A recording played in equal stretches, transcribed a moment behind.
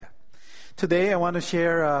Today I want to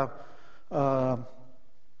share,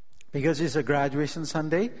 because it's a graduation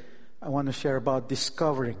Sunday, I want to share about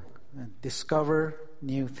discovering and discover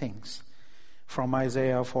new things from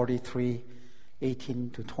Isaiah 43, 18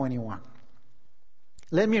 to 21.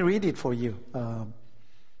 Let me read it for you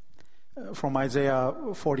from Isaiah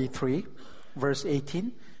 43, verse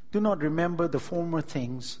 18. Do not remember the former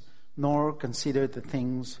things, nor consider the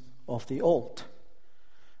things of the old.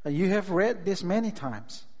 You have read this many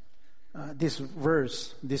times, this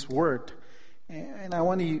verse, this word, and I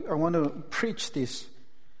want to preach this,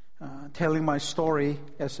 telling my story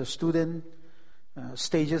as a student,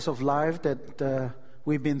 stages of life that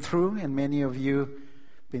we've been through, and many of you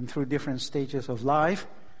been through different stages of life,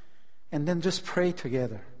 and then just pray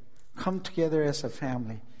together. Come together as a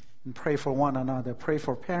family and pray for one another. Pray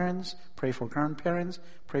for parents, pray for grandparents,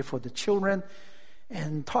 pray for the children,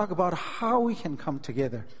 and talk about how we can come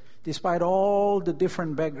together despite all the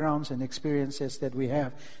different backgrounds and experiences that we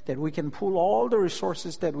have, that we can pull all the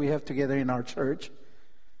resources that we have together in our church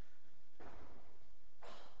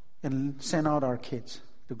and send out our kids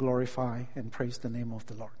to glorify and praise the name of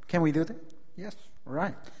the Lord. Can we do that? Yes. All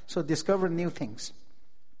right. So discover new things.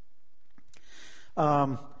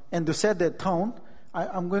 And to set that tone,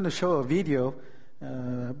 I'm going to show a video,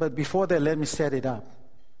 but before that, let me set it up.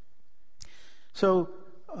 So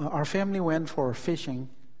our family went for fishing,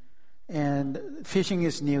 and fishing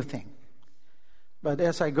is a new thing. But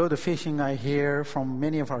as I go to fishing, I hear from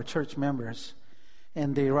many of our church members,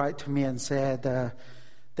 and they write to me and said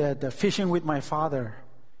that fishing with my father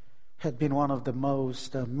had been one of the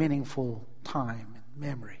most meaningful time and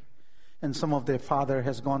memory. And some of their father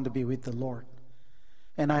has gone to be with the Lord.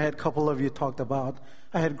 And I had a couple of you talked about,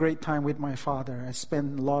 I had great time with my father. I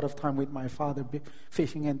spent a lot of time with my father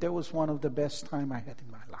fishing, and that was one of the best time I had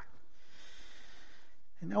in my life.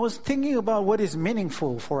 And I was thinking about what is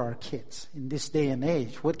meaningful for our kids in this day and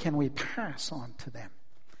age. What can we pass on to them?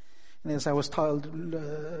 And as I was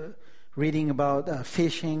reading about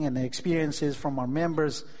fishing and the experiences from our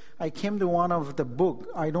members, I came to one of the book.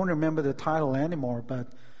 I don't remember the title anymore, but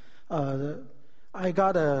I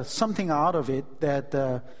got something out of it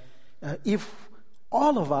that if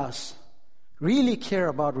all of us really care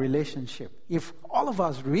about relationship, if all of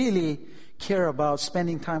us really care about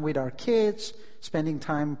spending time with our kids, spending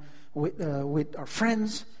time with our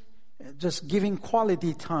friends, just giving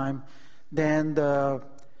quality time, then the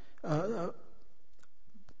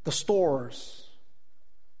stores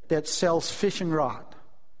that sells fishing rod,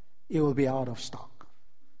 it will be out of stock.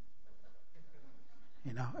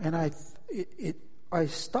 You know, and I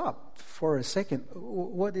stopped for a second.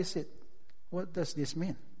 What is it? What does this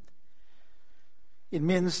mean? It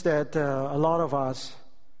means that a lot of us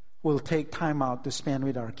will take time out to spend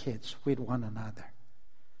with our kids, with one another.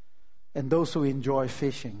 And those who enjoy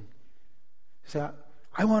fishing say,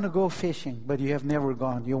 I want to go fishing, but you have never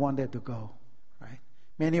gone. You wanted to go, right?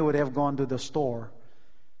 Many would have gone to the store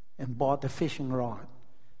and bought the fishing rod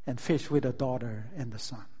and fished with the daughter and the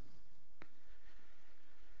son.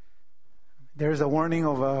 There's a warning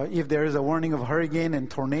of if there is a warning of hurricane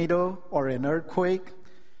and tornado or an earthquake,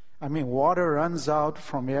 I mean, water runs out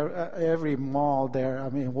from every mall there.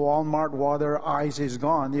 I mean, Walmart water, ice is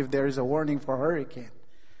gone if there is a warning for hurricane.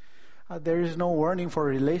 There is no warning for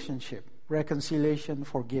relationship, reconciliation,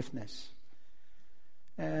 forgiveness.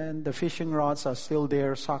 And the fishing rods are still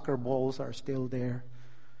there. Soccer balls are still there.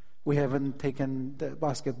 We haven't taken the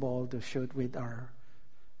basketball to shoot with our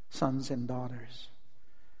sons and daughters.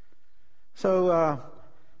 So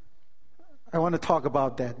I want to talk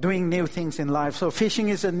about that, doing new things in life. So fishing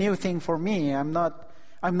is a new thing for me. I'm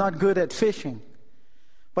not good at fishing,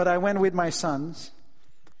 but I went with my sons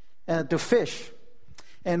to fish,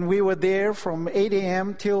 and we were there from 8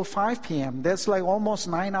 a.m. till 5 p.m. That's like almost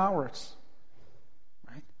 9 hours,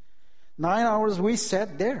 right? 9 hours we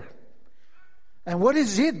sat there. And why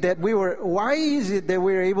is it that we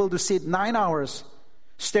were able to sit 9 hours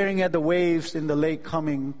staring at the waves in the lake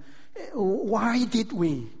coming? Why did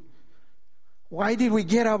we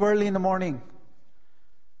get up early in the morning,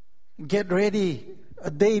 get ready a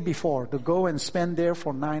day before to go and spend there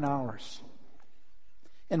for 9 hours?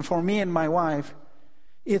 And for me and my wife,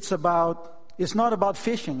 it's not about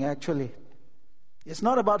fishing, actually. It's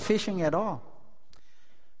not about fishing at all.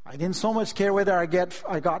 I didn't so much care whether I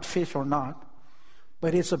got fish or not,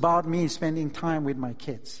 but it's about me spending time with my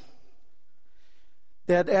kids.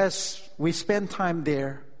 That as we spend time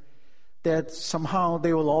there, that somehow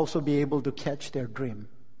they will also be able to catch their dream.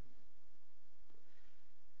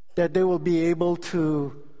 That they will be able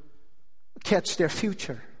to catch their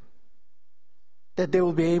future. That they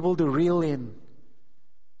will be able to reel in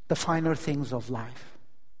the finer things of life.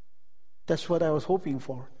 That's what I was hoping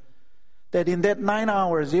for. That in that 9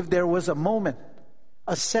 hours, if there was a moment,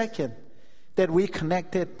 a second, that we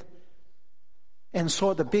connected and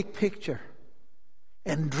saw the big picture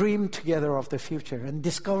and dreamed together of the future and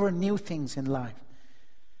discovered new things in life,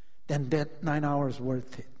 then that 9 hours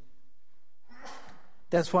worth it.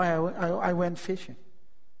 That's why I went fishing.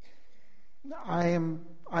 I'm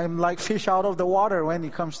like fish out of the water when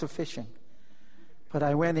it comes to fishing. But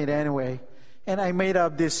I went it anyway. And I made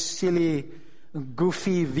up this silly,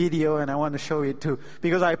 goofy video, and I want to show it too.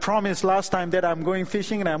 Because I promised last time that I'm going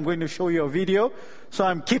fishing and I'm going to show you a video. So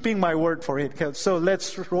I'm keeping my word for it. So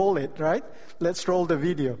let's roll it, right? Let's roll the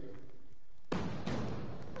video.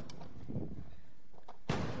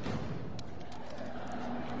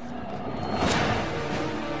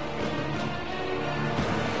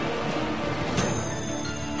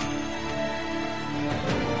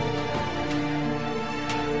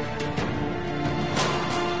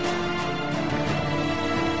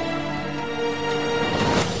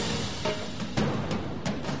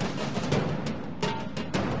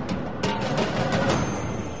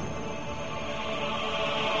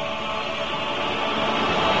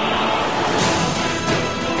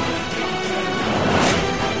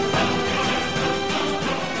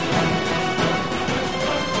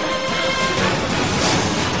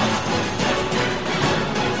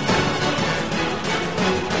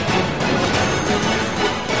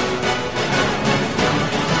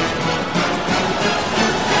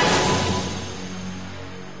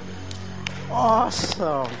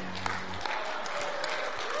 Awesome.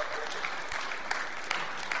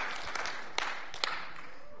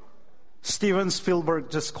 Steven Spielberg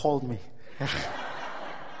just called me.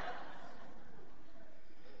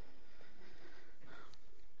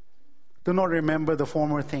 Do not remember the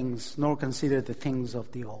former things, nor consider the things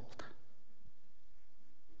of the old.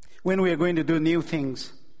 When we are going to do new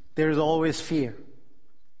things, there is always fear.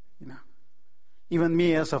 Even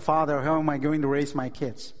me as a father, how am I going to raise my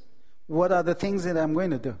kids? What are the things that I'm going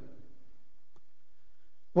to do?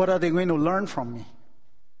 What are they going to learn from me?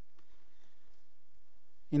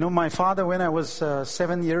 My father, when I was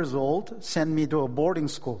 7 years old, sent me to a boarding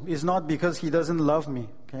school. It's not because he doesn't love me,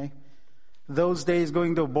 okay? Those days,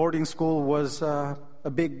 going to a boarding school was a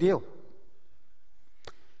big deal.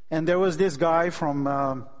 And there was this guy from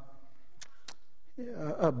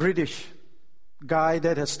a British guy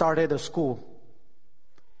that had started a school.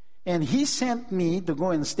 And he sent me to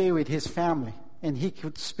go and stay with his family. And he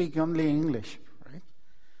could speak only English, right?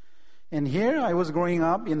 And here I was growing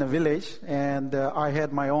up in a village, and I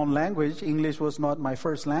had my own language. English was not my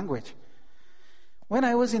first language. When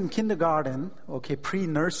I was in kindergarten,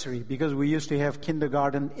 pre-nursery, because we used to have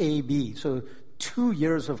kindergarten A, B, so 2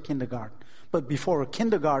 years of kindergarten. But before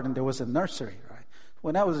kindergarten, there was a nursery, right?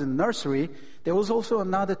 When I was in nursery, there was also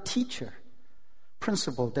another teacher,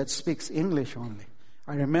 principal, that speaks English only.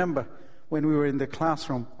 I remember when we were in the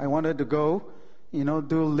classroom, I wanted to go,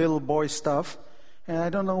 do little boy stuff, and I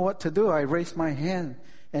don't know what to do. I raised my hand,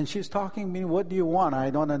 and she's talking to me, what do you want? I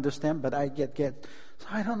don't understand, but I get. So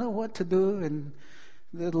I don't know what to do, and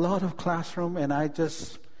there's a lot of classroom, and I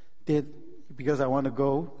just did, because I want to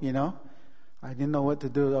go, I didn't know what to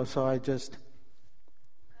do, so I just,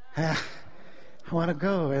 I want to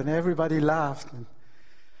go, and everybody laughed.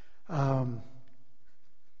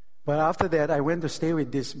 But after that, I went to stay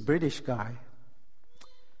with this British guy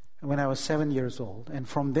when I was 7 years old. And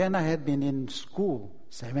from then, I had been in school,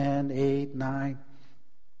 7, 8, 9.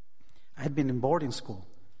 I had been in boarding school.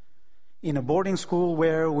 In a boarding school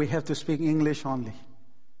where we have to speak English only.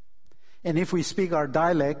 And if we speak our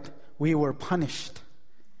dialect, we were punished.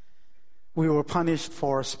 We were punished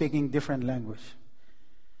for speaking different language.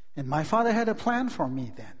 And my father had a plan for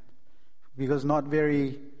me then. Because not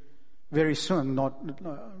very soon,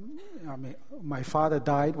 my father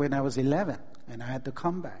died when I was 11, and I had to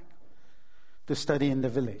come back to study in the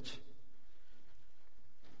village.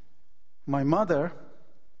 My mother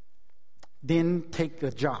didn't take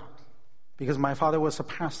a job because my father was a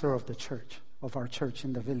pastor of our church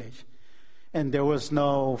in the village. And there was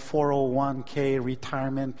no 401k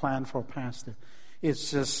retirement plan for pastor.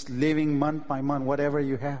 It's just living month by month, whatever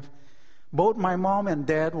you have. Both my mom and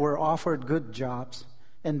dad were offered good jobs,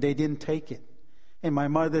 and they didn't take it. And my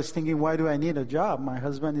mother's thinking, why do I need a job? My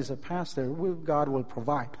husband is a pastor. God will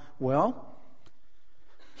provide. Well,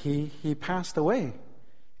 he passed away.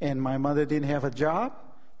 And my mother didn't have a job.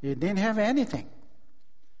 She didn't have anything.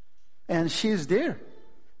 And she's there.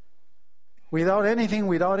 Without anything,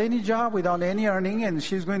 without any job, without any earning, and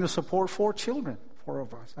she's going to support 4 children, 4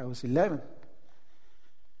 of us. I was 11.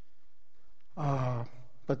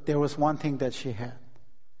 But there was one thing that she had.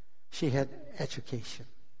 She had education.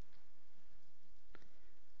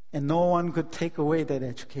 And no one could take away that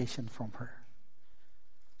education from her.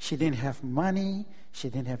 She didn't have money. She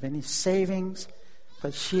didn't have any savings.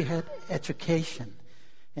 But she had education.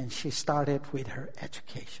 And she started with her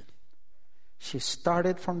education. She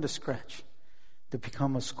started from the scratch to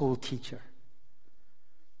become a school teacher.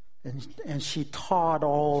 And she taught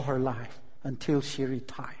all her life until she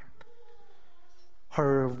retired.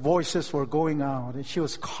 Her voices were going out, and she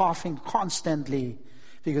was coughing constantly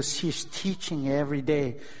because she's teaching every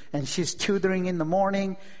day. And she's tutoring in the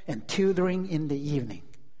morning and tutoring in the evening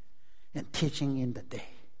and teaching in the day,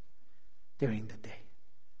 during the day.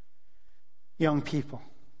 Young people,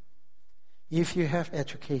 if you have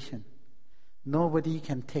education, nobody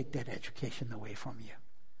can take that education away from you.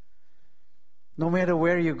 No matter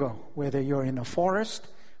where you go, whether you're in a forest,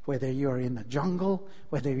 whether you're in a jungle,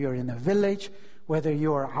 whether you're in a village, whether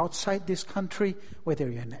you are outside this country, whether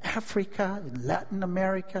you're in Africa, in Latin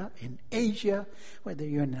America, in Asia, whether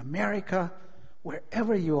you're in America,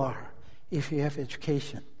 wherever you are, if you have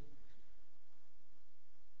education,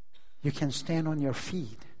 you can stand on your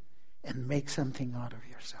feet and make something out of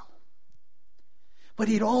yourself. But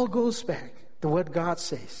it all goes back to what God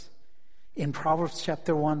says in Proverbs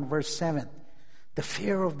chapter 1, verse 7. The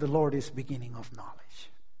fear of the Lord is the beginning of knowledge.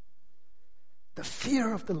 The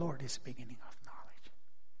fear of the Lord is the beginning of knowledge.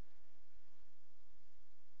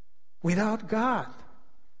 Without God,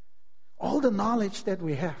 all the knowledge that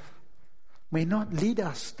we have may not lead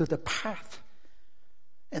us to the path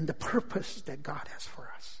and the purpose that God has for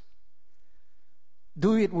us.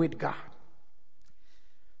 Do it with God.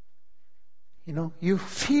 You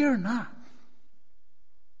fear not.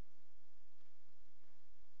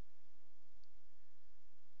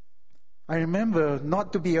 I remember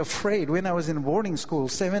not to be afraid when I was in boarding school,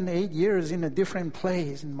 7, 8 years in a different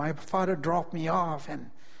place, and my father dropped me off,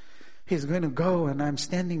 and he's going to go, and I'm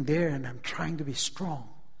standing there, and I'm trying to be strong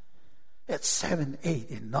at 7, 8,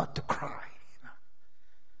 and not to cry,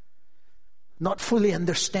 not fully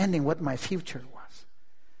understanding what my future was,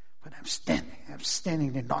 but I'm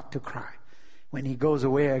standing there not to cry. When he goes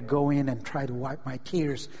away, I go in and try to wipe my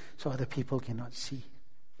tears so other people cannot see.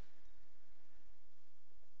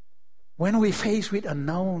 When we face with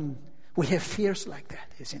unknown, we have fears like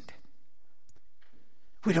that, isn't it?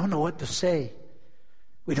 We don't know what to say.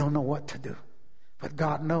 We don't know what to do. But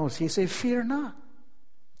God knows. He says, fear not.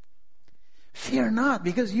 Fear not,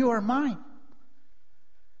 because you are mine.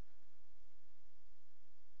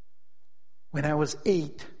 When I was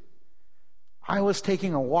 8, I was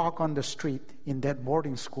taking a walk on the street in that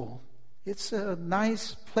boarding school. It's a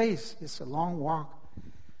nice place. It's a long walk.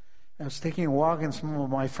 I was taking a walk, and some of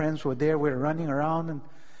my friends were there. We were running around,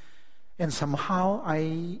 and somehow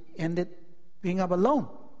I ended being up alone.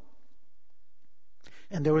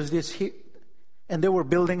 And there was and they were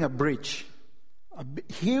building a bridge, a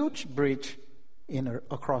huge bridge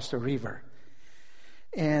across the river.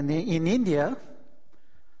 And in India,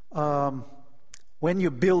 when you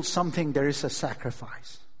build something, there is a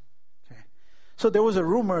sacrifice. Okay? So there was a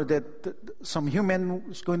rumor that some human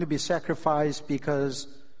was going to be sacrificed because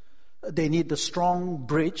they need the strong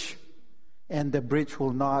bridge, and the bridge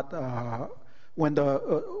will not, when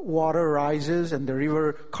the water rises and the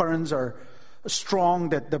river currents are strong,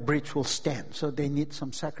 that the bridge will stand. So they need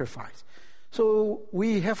some sacrifice. So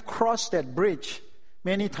we have crossed that bridge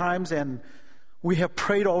many times, and we have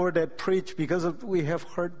prayed over that bridge because we have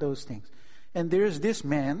heard those things. And there's this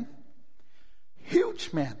man,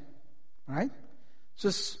 huge man, right?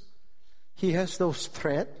 He has those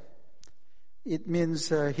threads. It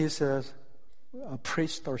means he's a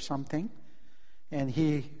priest or something, and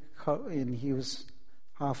he was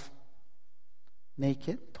half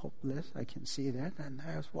naked, topless. I can see that. And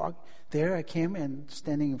I was walking there. I came and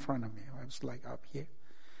standing in front of me. I was like up here,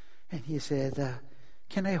 and he said,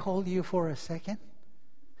 "Can I hold you for a second?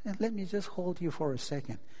 And let me just hold you for a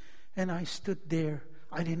second." And I stood there.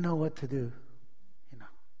 I didn't know what to do.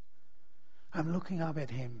 I'm looking up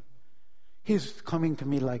at him. He's coming to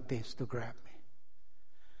me like this to grab me.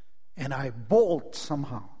 And I bolt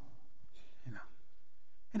somehow,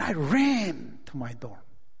 and I ran to my dorm.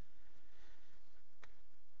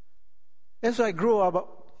 As I grew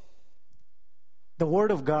up, the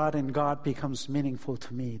Word of God and God becomes meaningful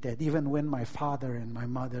to me, that even when my father and my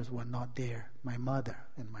mother were not there, my mother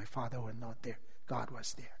and my father were not there, God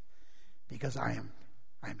was there. Because I'm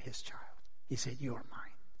His child. He said, "You are mine."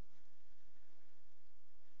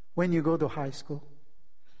 When you go to high school,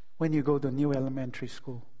 when you go to new elementary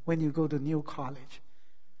school, when you go to new college,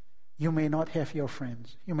 you may not have your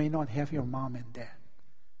friends. You may not have your mom and dad.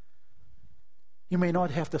 You may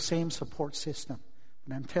not have the same support system.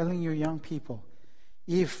 But I'm telling you, young people,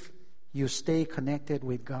 if you stay connected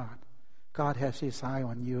with God. God has His eye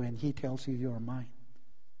on you and He tells you you're mine.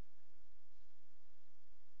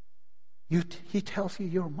 He tells you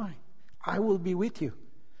you're mine. I will be with you.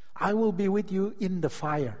 I will be with you in the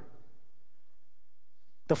fire.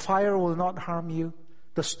 The fire will not harm you.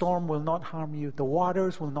 The storm will not harm you. The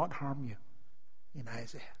waters will not harm you. In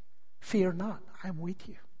Isaiah. Fear not, I'm with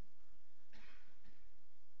you.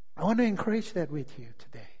 I want to encourage that with you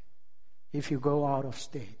today. If you go out of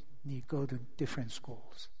state, you go to different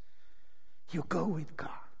schools, you go with God.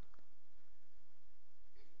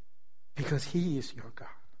 Because He is your God.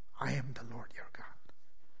 I am the Lord your God.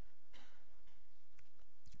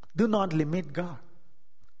 Do not limit God.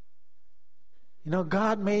 You know,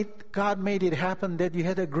 God made it happen that you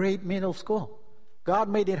had a great middle school. God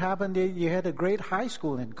made it happen that you had a great high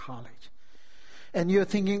school and college. And you're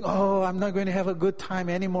thinking, oh, I'm not going to have a good time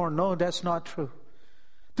anymore. No, that's not true.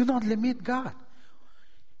 Do not limit God.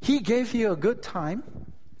 He gave you a good time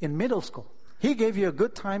in middle school. He gave you a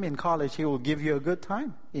good time in college. He will give you a good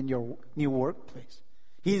time in your new workplace.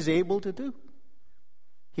 He is able to do.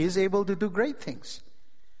 He is able to do great things.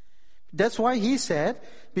 That's why He said,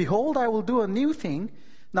 behold, I will do a new thing.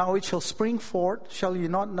 Now it shall spring forth. Shall you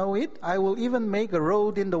not know it? I will even make a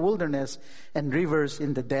road in the wilderness and rivers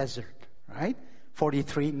in the desert. Right?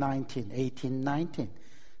 43:19, 18:19.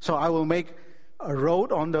 So I will make a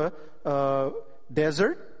road on the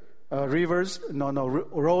desert,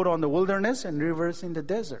 road on the wilderness and rivers in the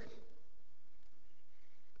desert.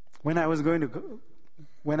 When I was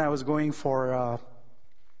going for,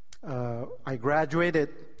 I graduated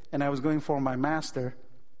and I was going for my master.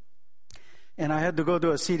 And I had to go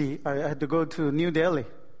to a city. I had to go to New Delhi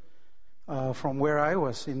from where I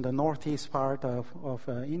was in the northeast part of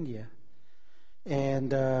India.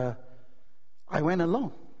 And I went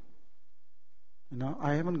alone. You know,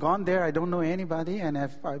 I haven't gone there. I don't know anybody. And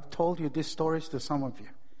I've told you these stories to some of you.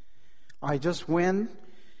 I just went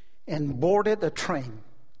and boarded a train.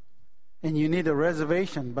 And you need a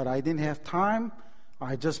reservation, but I didn't have time.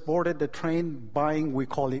 I just boarded the train buying, we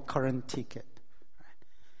call it current ticket.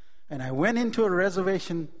 And I went into a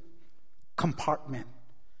reservation compartment.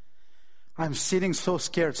 I'm sitting so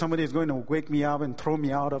scared. Somebody is going to wake me up and throw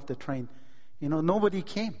me out of the train. You know, nobody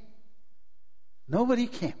came. Nobody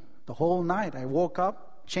came. The whole night I woke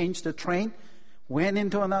up, changed the train, went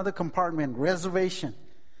into another compartment, reservation.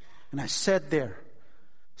 And I sat there.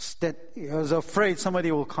 I was afraid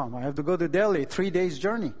somebody will come. I have to go to Delhi, 3 days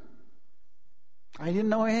journey. I didn't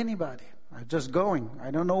know anybody. I was just going.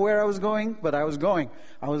 I don't know where I was going, but I was going.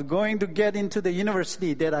 I was going to get into the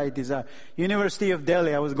university that I desire. University of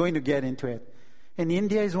Delhi, I was going to get into it. And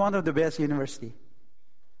India is one of the best universities.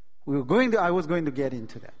 I was going to get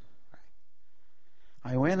into that.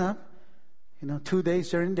 I went up, 2 days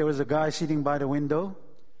journey. There was a guy sitting by the window,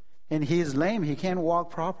 and he is lame. He can't walk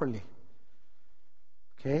properly.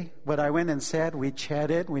 Okay? But I went and sat, we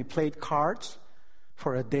chatted, we played cards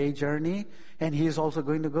for a day journey, and he is also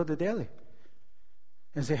going to go to Delhi.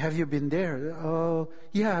 And say, have you been there? Oh,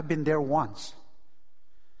 yeah, I've been there once.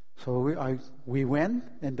 So we went,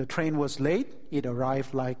 and the train was late. It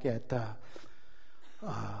arrived like at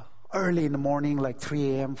early in the morning, like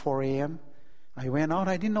 3 a.m., 4 a.m. I went out.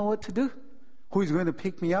 I didn't know what to do. Who is going to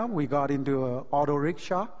pick me up? We got into an auto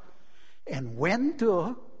rickshaw and went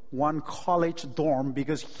to one college dorm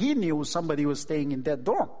because he knew somebody was staying in that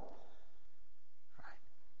dorm.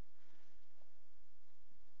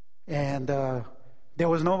 And there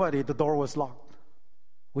was nobody. The door was locked.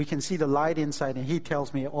 We can see the light inside. And he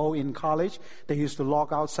tells me, in college, they used to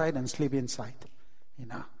lock outside and sleep inside.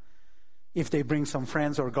 If they bring some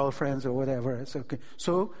friends or girlfriends or whatever, it's okay.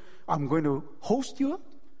 So I'm going to host you up,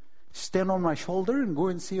 stand on my shoulder and go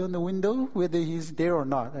and see on the window whether he's there or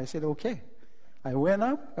not. I said, okay. I went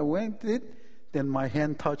up, then my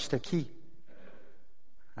hand touched the key.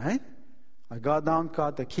 Right? I got down,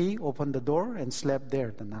 got the key, opened the door, and slept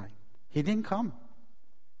there the night. He didn't come.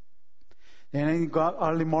 Then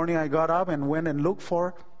early morning, I got up and went and looked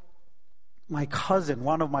for my cousin,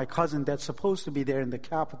 one of my cousins that's supposed to be there in the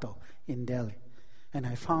capital in Delhi. And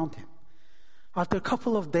I found him. After a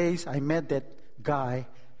couple of days, I met that guy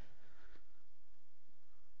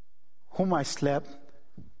whom I slept,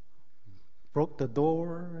 broke the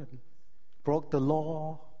door, and broke the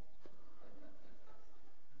law.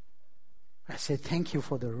 I said, thank you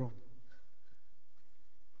for the room.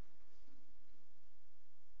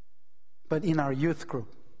 But in our youth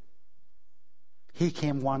group, he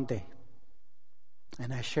came one day,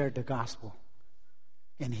 and I shared the gospel,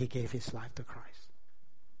 and he gave his life to Christ.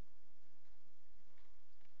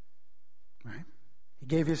 Right? He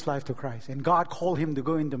gave his life to Christ, and God called him to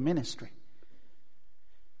go into ministry.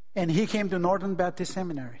 And he came to Northern Baptist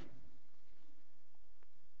Seminary.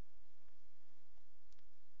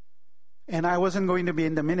 And I wasn't going to be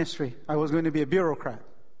in the ministry. I was going to be a bureaucrat.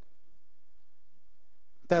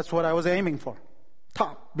 That's what I was aiming for.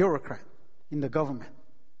 Top bureaucrat in the government.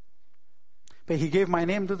 But he gave my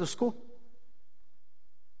name to the school.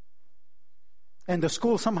 And the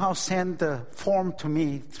school somehow sent the form to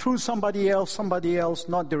me through somebody else,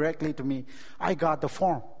 not directly to me. I got the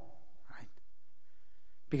form. Right?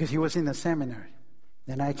 Because he was in the seminary.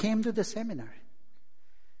 Then I came to the seminary.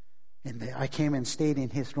 And I came and stayed in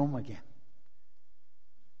his room again.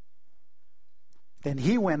 Then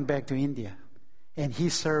he went back to India. And he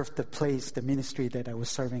served the ministry that I was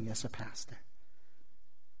serving as a pastor.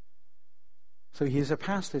 So he is a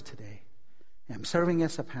pastor today. I'm serving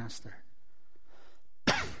as a pastor.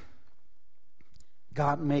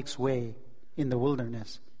 God makes way in the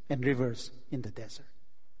wilderness and rivers in the desert.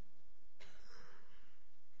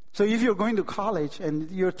 So if you're going to college and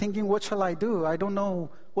you're thinking, what shall I do? I don't know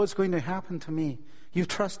what's going to happen to me. You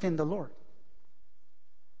trust in the Lord.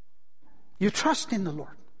 You trust in the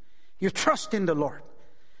Lord. You trust in the Lord.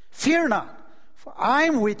 Fear not, for I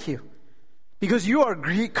am with you. Because you are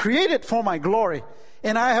created for my glory.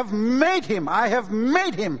 And I have made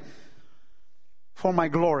him for my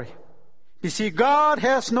glory. You see, God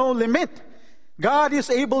has no limit. God is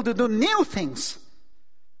able to do new things.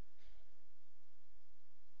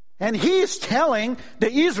 And He's telling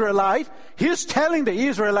the Israelite,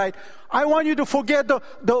 I want you to forget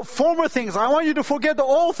the former things. I want you to forget the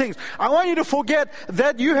old things. I want you to forget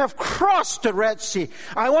that you have crossed the Red Sea.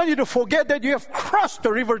 I want you to forget that you have crossed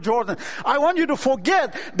the River Jordan. I want you to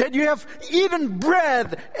forget that you have eaten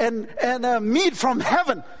bread and meat from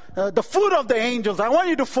heaven. The food of the angels. I want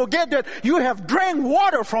you to forget that you have drank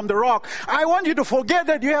water from the rock. I want you to forget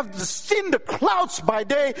that you have seen the clouds by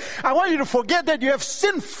day. I want you to forget that you have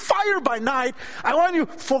seen fire by night. I want you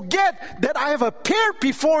to forget that I have appeared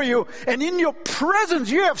before you, and in your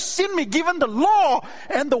presence you have seen me given the law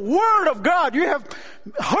and the word of God. You have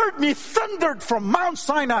heard me thundered from Mount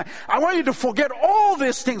Sinai. I want you to forget all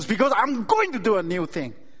these things because I'm going to do a new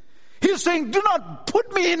thing. He's saying, do not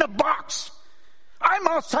put me in a box. I'm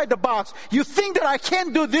outside the box. You think that I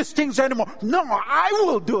can't do these things anymore. No, I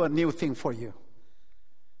will do a new thing for you.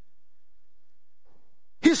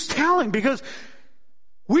 He's telling, because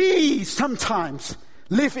we sometimes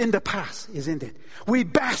live in the past, isn't it? We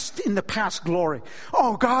bask in the past glory.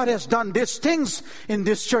 Oh, God has done these things in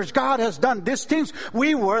this church. God has done these things.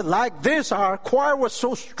 We were like this. Our choir was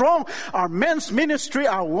so strong. Our men's ministry,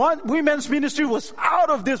 women's ministry was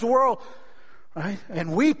out of this world. Right?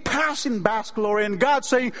 And we pass in bask glory, and God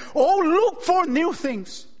saying, oh, look for new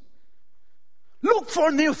things. Look for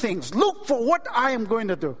new things. Look for what I am going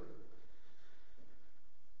to do.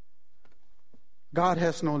 God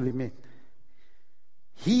has no limit.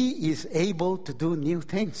 He is able to do new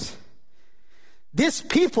things. This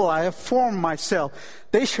people I have formed myself,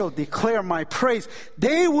 they shall declare my praise.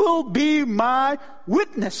 They will be my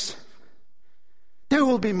witness. They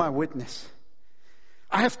will be my witness.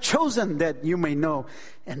 I have chosen that you may know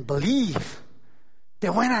and believe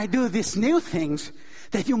that when I do these new things,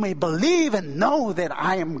 that you may believe and know that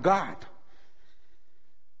I am God.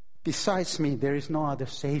 Besides me, there is no other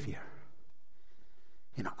Savior.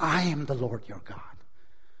 I am the Lord your God.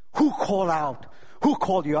 Who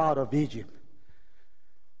called you out of Egypt?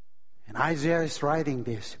 And Isaiah is writing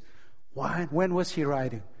this. When was he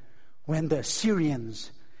writing? When the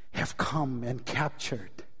Assyrians have come and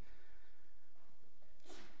captured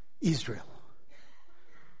Israel.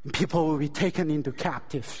 And people will be taken into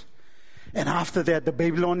captives. And after that, the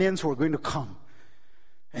Babylonians were going to come.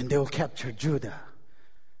 And they will capture Judah.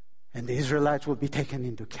 And the Israelites will be taken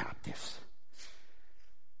into captives.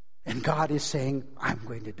 And God is saying, I'm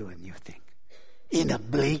going to do a new thing. In a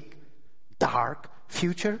bleak, dark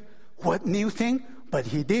future. What new thing? But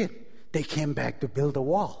He did. They came back to build a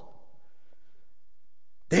wall.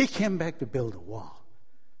 They came back to build a wall.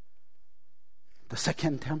 The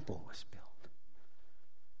second temple was built.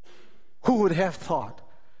 Who would have thought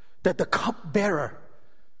that the cupbearer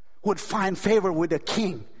would find favor with the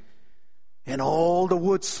king, and all the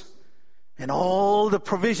woods and all the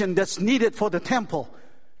provision that's needed for the temple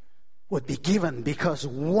would be given because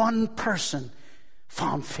one person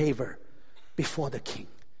found favor before the king?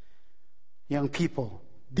 Young people,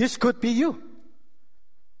 this could be you.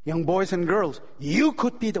 Young boys and girls, you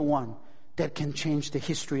could be the one that can change the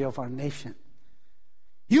history of our nation.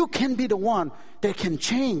 You can be the one that can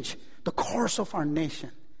change the course of our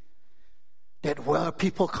nation. That where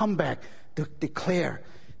people come back to declare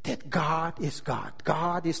that God is God.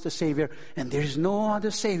 God is the Savior, and there is no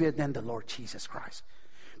other Savior than the Lord Jesus Christ.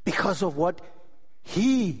 because of what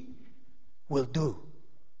He will do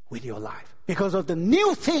with your life. Because of the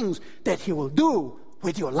new things that He will do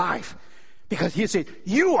with your life. Because He said,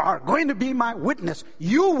 you are going to be my witness.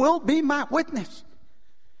 You will be my witness.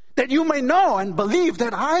 That you may know and believe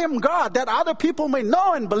that I am God. That other people may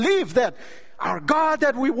know and believe that our God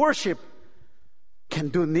that we worship can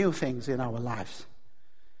do new things in our lives.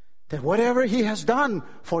 That whatever He has done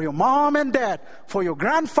for your mom and dad, for your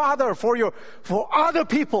grandfather, for other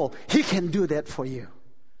people, He can do that for you.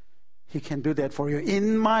 He can do that for you.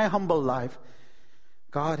 In my humble life,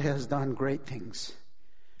 God has done great things.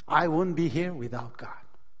 I wouldn't be here without God.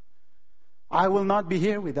 I will not be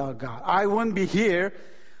here without God. I wouldn't be here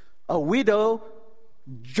a widow,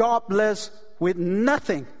 jobless, with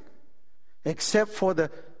nothing except for the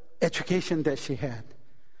education that she had,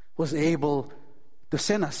 was able to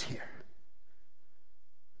send us here.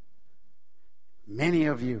 Many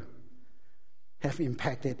of you have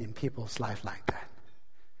impacted in people's life like that.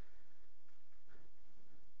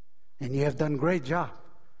 And you have done a great job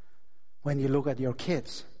when you look at your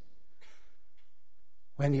kids,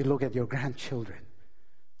 when you look at your grandchildren,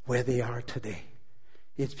 where they are today.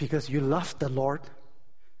 It's because you love the Lord.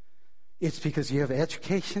 It's because you have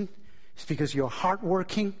education. It's because you're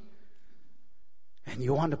hardworking. And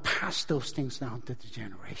you want to pass those things down to the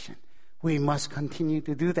generation. We must continue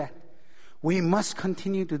to do that. We must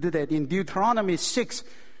continue to do that. In Deuteronomy 6,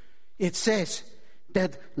 it says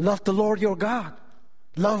that love the Lord your God.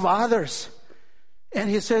 Love others. And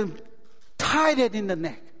He said, tie that in the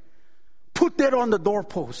neck. Put that on the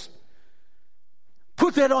doorpost.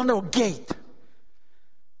 Put that on the gate.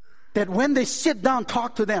 That when they sit down,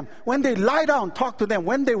 talk to them. When they lie down, talk to them.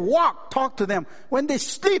 When they walk, talk to them. When they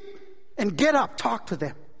sleep and get up, talk to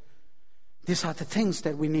them. These are the things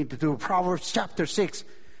that we need to do. Proverbs chapter 6.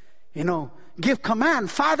 Give command,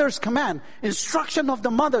 father's command, instruction of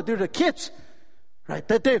the mother to the kids. Right?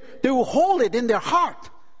 That they will hold it in their heart.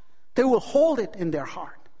 They will hold it in their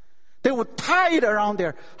heart. They will tie it around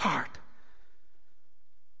their heart.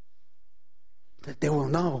 That they will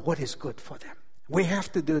know what is good for them. We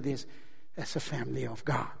have to do this as a family of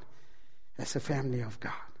God. As a family of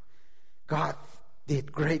God. God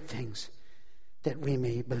did great things that we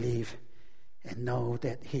may believe and know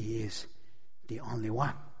that He is the only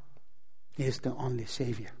one. He is the only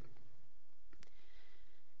Savior.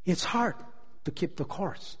 It's hard to keep the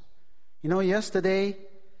course. Yesterday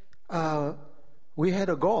we had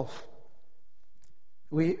a golf.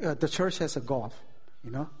 The church has a golf,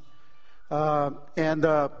 and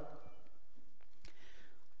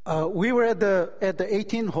we were at the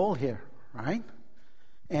 18th hole here, right?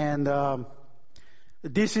 And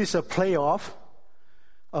this is a playoff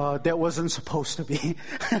that wasn't supposed to be,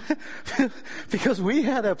 because we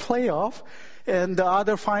had a playoff, and the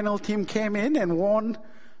other final team came in and won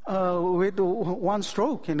with one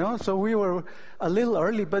stroke, So we were a little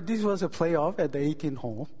early, but this was a playoff at the 18th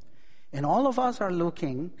hole. And all of us are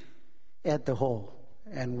looking at the hole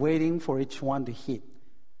and waiting for each one to hit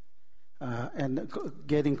and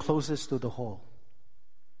getting closest to the hole.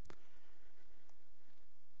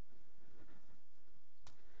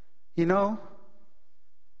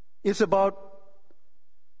 It's about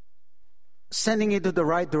sending it to the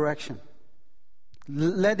right direction.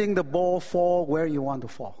 Letting the ball fall where you want to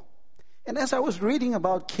fall. And as I was reading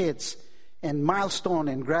about kids and milestone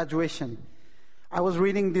and graduation, I was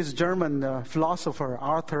reading this German philosopher,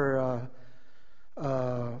 Arthur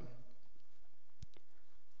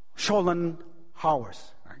Schopenhauer,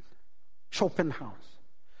 right? Schopenhauer.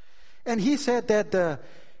 And he said that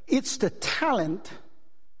it's the talent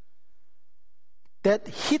that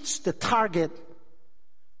hits the target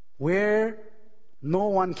where no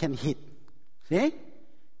one can hit. See?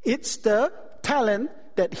 It's the talent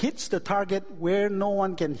that hits the target where no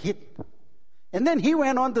one can hit. And then he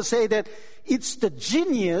went on to say that it's the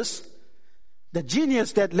genius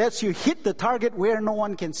that lets you hit the target where no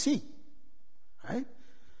one can see. Right?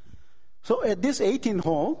 So at this 18th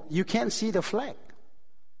hole, you can't see the flag.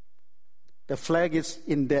 The flag is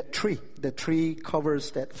in that tree. The tree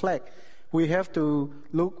covers that flag. We have to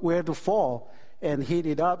look where to fall and hit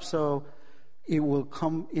it up so it will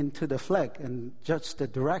come into the flag and judge the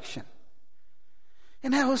direction.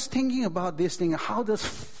 And I was thinking about this thing, how does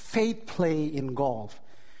faith play in golf?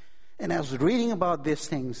 And I was reading about these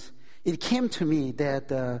things. It came to me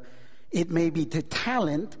that it may be the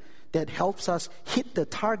talent that helps us hit the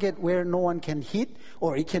target where no one can hit,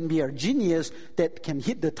 or it can be our genius that can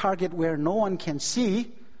hit the target where no one can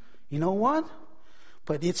see. You know what?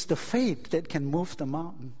 But it's the faith that can move the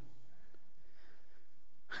mountain.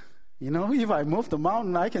 If I move the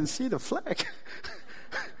mountain, I can see the flag.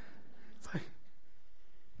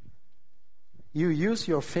 You use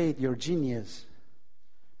your faith, your genius,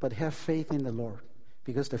 but have faith in the Lord,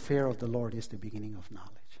 because the fear of the Lord is the beginning of knowledge.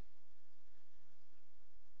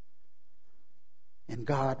 And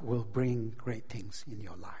God will bring great things in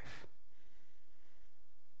your life.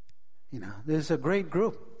 There's a great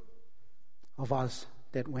group of us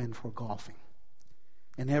that went for golfing.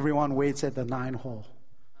 And everyone waits at the 9 hole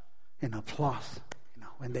and applause,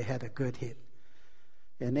 when they had a good hit.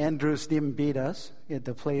 And Andrews didn't beat us at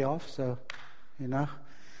the playoffs, so,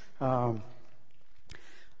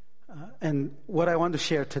 and what I want to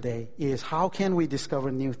share today is, how can we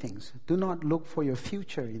discover new things? Do not look for your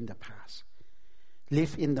future in the past.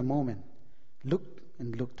 Live in the moment.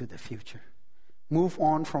 Look to the future. Move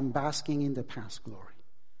on from basking in the past glory.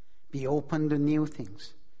 Be open to new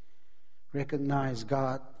things. Recognize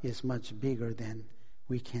God is much bigger than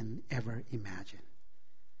we can ever imagine.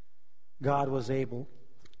 God was able,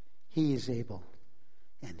 He is able,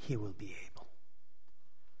 and He will be able.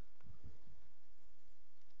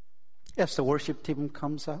 As the worship team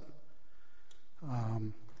comes up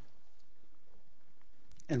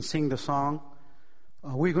and sing the song,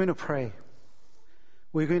 we're going to pray.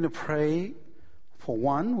 We're going to pray for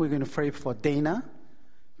one. We're going to pray for Dana,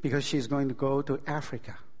 because she's going to go to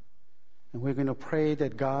Africa. And we're going to pray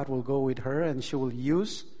that God will go with her and she will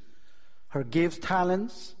use her gifts,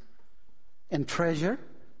 talents, and treasure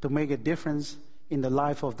to make a difference in the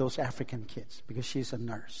life of those African kids, because she's a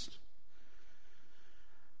nurse.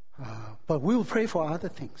 But we will pray for other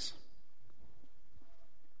things.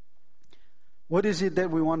 What is it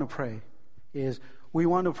that we want to pray? Is we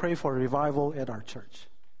want to pray for revival at our church.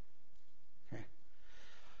 Okay.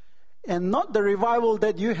 And not the revival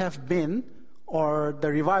that you have been, or the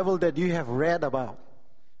revival that you have read about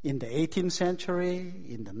in the 18th century,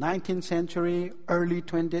 in the 19th century, early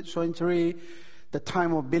 20th century, the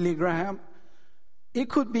time of Billy Graham. It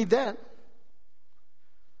could be that.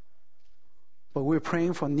 But we're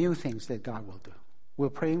praying for new things that God will do. We're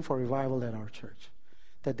praying for revival at our church,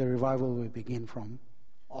 that the revival will begin from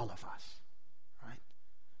all of us. Right?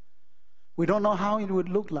 We don't know how it would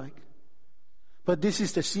look like, but this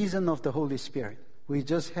is the season of the Holy Spirit. We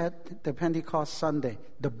just had the Pentecost Sunday,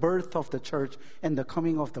 the birth of the church and the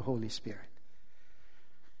coming of the Holy Spirit.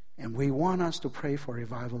 And we want us to pray for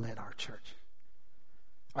revival at our church.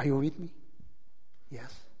 Are you with me?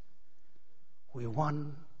 Yes. We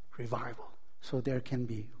want revival so there can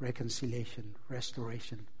be reconciliation,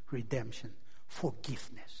 restoration, redemption,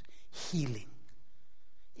 forgiveness, healing,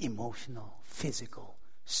 emotional, physical,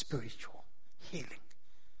 spiritual healing.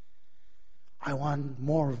 I want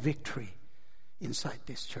more victory inside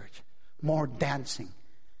this church, more dancing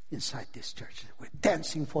inside this church. We're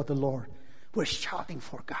dancing for the Lord. We're shouting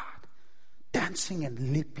for God, dancing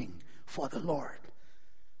and leaping for the Lord,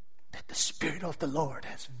 that the Spirit of the Lord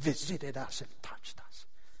has visited us and touched us.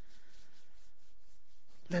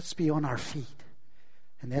 Let's be on our feet,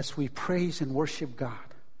 and as we praise and worship God,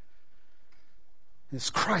 as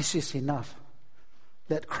Christ is enough,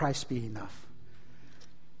 let Christ be enough.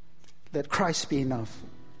 Let Christ be enough.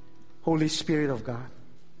 Holy Spirit of God,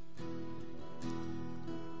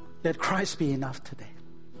 let Christ be enough today.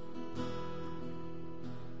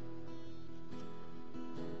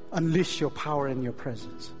 Unleash your power and your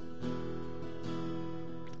presence.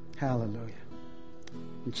 Hallelujah.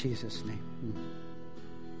 In Jesus' name.